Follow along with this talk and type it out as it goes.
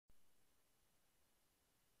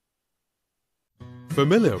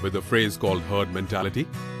Familiar with the phrase called herd mentality?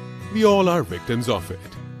 We all are victims of it.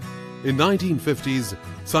 In 1950s,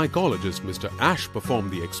 psychologist Mr. Ash performed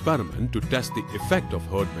the experiment to test the effect of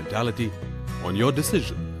herd mentality on your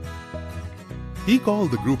decision. He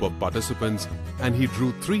called the group of participants and he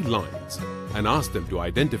drew 3 lines and asked them to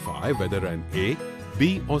identify whether an A,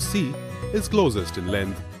 B or C is closest in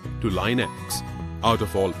length to line X. Out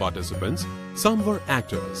of all participants, some were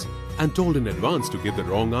actors and told in advance to give the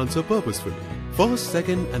wrong answer purposefully. First,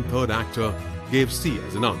 second and third actor gave C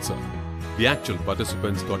as an answer. The actual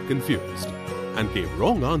participants got confused and gave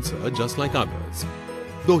wrong answer just like others,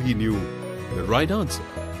 though he knew the right answer.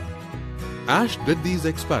 Ash did these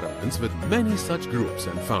experiments with many such groups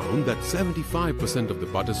and found that 75% of the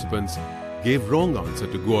participants gave wrong answer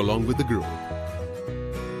to go along with the group.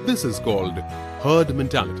 This is called herd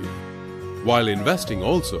mentality. While investing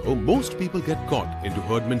also, most people get caught into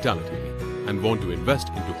herd mentality and want to invest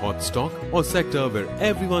into hot stock or sector where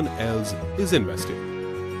everyone else is investing.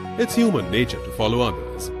 It's human nature to follow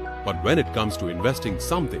others, but when it comes to investing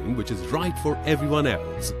something which is right for everyone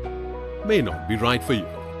else, may not be right for you.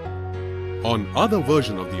 On other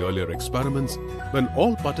version of the earlier experiments, when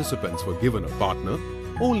all participants were given a partner,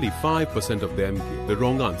 only 5% of them gave the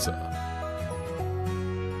wrong answer.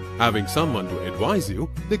 Having someone to advise you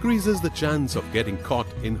decreases the chance of getting caught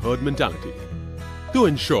in herd mentality. To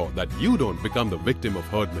ensure that you don't become the victim of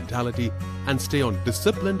herd mentality and stay on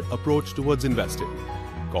disciplined approach towards investing,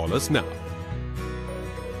 call us now.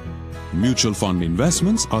 Mutual fund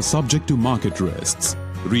investments are subject to market risks.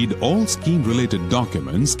 Read all scheme-related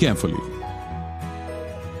documents carefully.